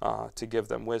to give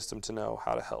them wisdom to know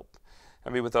how to help.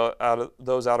 And be with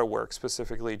those out of work,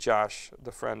 specifically Josh,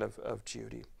 the friend of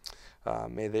Judy.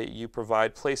 May you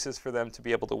provide places for them to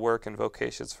be able to work and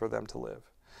vocations for them to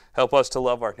live. Help us to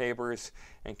love our neighbors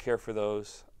and care for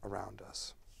those around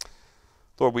us.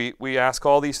 Lord, we ask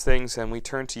all these things and we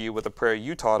turn to you with a prayer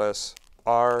you taught us.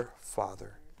 Our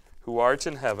Father, who art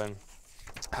in heaven,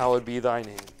 hallowed be thy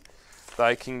name.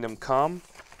 Thy kingdom come,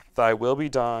 thy will be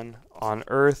done, on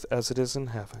earth as it is in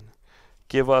heaven.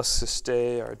 Give us this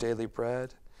day our daily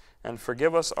bread, and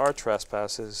forgive us our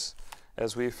trespasses,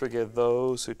 as we forgive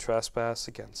those who trespass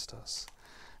against us.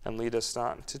 And lead us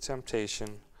not into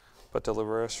temptation, but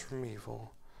deliver us from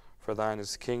evil. For thine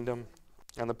is the kingdom,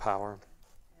 and the power,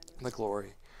 and the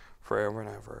glory, forever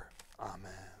and ever.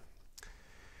 Amen.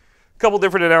 A couple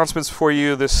different announcements for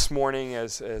you this morning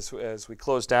as we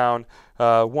close down.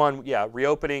 One,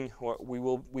 reopening. We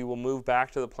will move back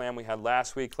to the plan we had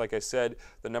last week. Like I said,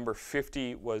 the number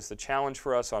 50 was the challenge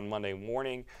for us on Monday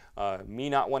morning. Me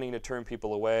not wanting to turn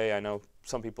people away. I know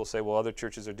some people say, well, other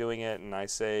churches are doing it, and I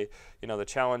say, the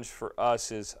challenge for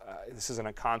us is this isn't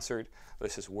a concert.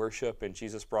 This is worship, and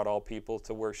Jesus brought all people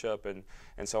to worship, and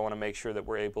so I want to make sure that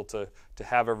we're able to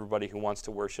have everybody who wants to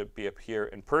worship be up here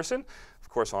in person. Of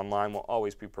course, online will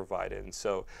always be provided, and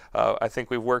so I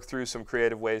think we've worked through some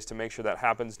creative ways to make sure that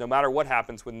happens, no matter what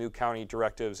happens with new county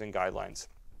directives and guidelines.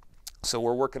 So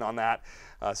we're working on that.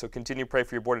 So continue to pray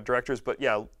for your board of directors, but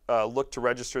look to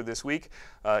register this week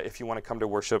if you want to come to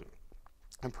worship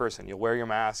in person. You'll wear your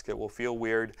mask. It will feel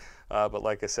weird, but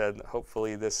like I said,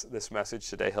 hopefully this message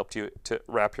today helped you to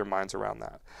wrap your minds around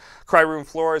that. Cry room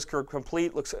floor is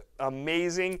complete. Looks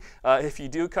amazing. If you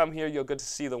do come here, you'll get to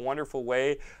see the wonderful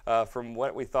way from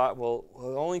what we thought we'll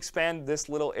only expand this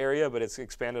little area, but it's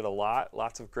expanded a lot.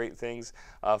 Lots of great things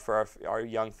for our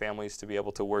young families to be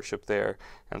able to worship there,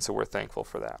 and so we're thankful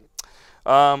for that.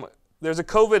 There's a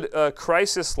COVID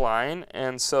crisis line,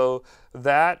 and so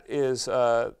that is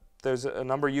there's a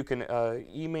number you can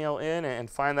email in and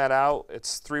find that out.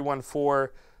 It's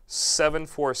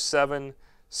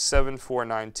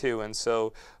 314-747-7492. And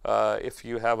so if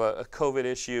you have a COVID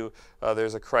issue,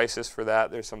 there's a crisis for that.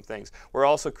 There's some things. We're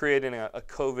also creating a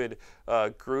COVID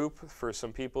group for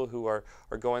some people who are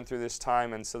going through this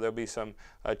time, and so there'll be some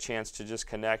chance to just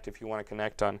connect if you want to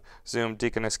connect on Zoom.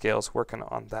 Deaconess Gail's working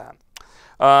on that.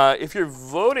 If you're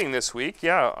voting this week,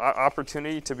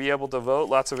 opportunity to be able to vote.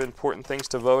 Lots of important things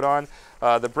to vote on.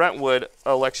 The Brentwood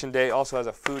Election Day also has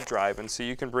a food drive, and so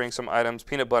you can bring some items: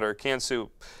 peanut butter, canned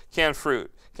soup, canned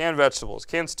fruit, canned vegetables,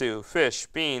 canned stew, fish,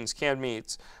 beans, canned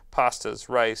meats, pastas,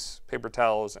 rice, paper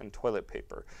towels, and toilet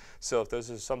paper. So if this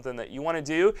is something that you want to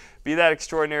do, be that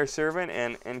extraordinary servant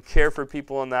and care for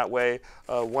people in that way.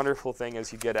 A wonderful thing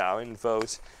as you get out and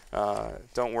vote.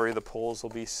 Don't worry, the polls will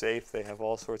be safe. They have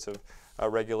all sorts of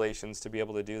regulations to be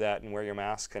able to do that, and wear your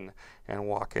mask and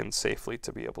walk in safely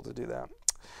to be able to do that.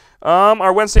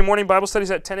 Our Wednesday morning Bible study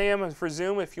is at 10 a.m. for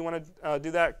Zoom. If you want to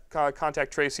do that,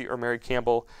 contact Tracy or Mary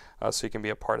Campbell so you can be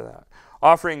a part of that.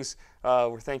 Offerings,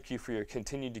 we thank you for your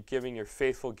continued giving, your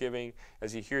faithful giving.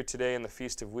 As you hear today in the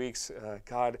Feast of Weeks,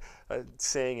 God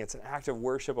saying it's an act of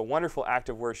worship, a wonderful act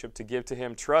of worship to give to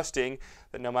Him, trusting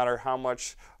that no matter how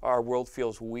much our world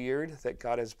feels weird, that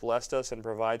God has blessed us and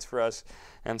provides for us.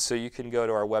 And so you can go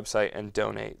to our website and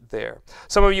donate there.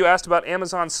 Some of you asked about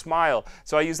Amazon Smile.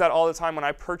 So I use that all the time when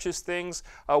I purchase things.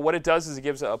 What it does is it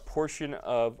gives a portion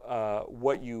of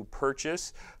what you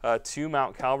purchase to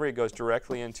Mount Calvary. It goes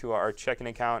directly into our checking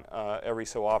account every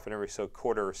so often, every so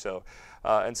quarter or so.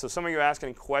 And so some of you are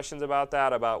asking questions about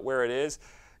that, about where it is.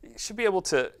 You should be able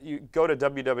to go to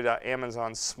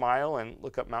www.amazonsmile and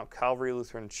look up Mount Calvary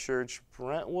Lutheran Church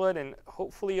Brentwood, and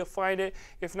hopefully you'll find it.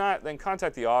 If not, then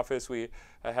contact the office. We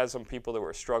had some people that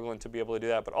were struggling to be able to do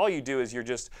that. But all you do is you're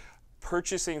just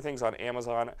purchasing things on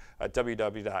Amazon at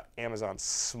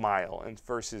www.amazonsmile and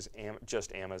versus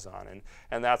just Amazon,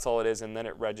 and that's all it is, and then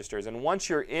it registers. And once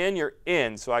you're in, you're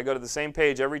in. So I go to the same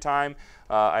page every time.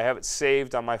 I have it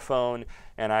saved on my phone,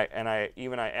 and I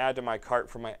add to my cart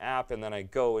from my app, and then I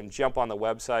go and jump on the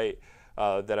website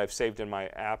that I've saved in my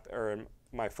app or in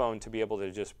my phone to be able to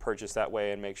just purchase that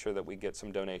way and make sure that we get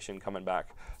some donation coming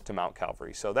back to Mount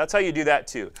Calvary. So that's how you do that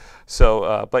too.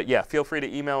 So, but yeah, feel free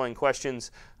to email in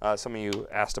questions. Some of you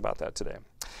asked about that today.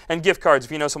 And gift cards,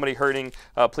 if you know somebody hurting,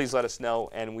 please let us know,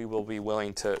 and we will be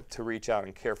willing to reach out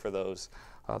and care for those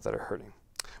that are hurting.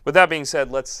 With that being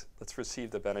said, let's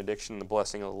receive the benediction and the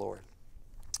blessing of the Lord.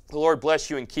 The Lord bless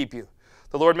you and keep you.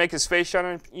 The Lord make His face shine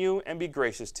on you and be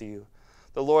gracious to you.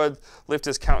 The Lord lift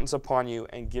His countenance upon you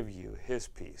and give you His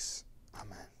peace.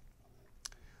 Amen.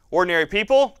 Ordinary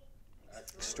people,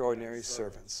 extraordinary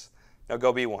servants. Now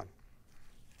go be one.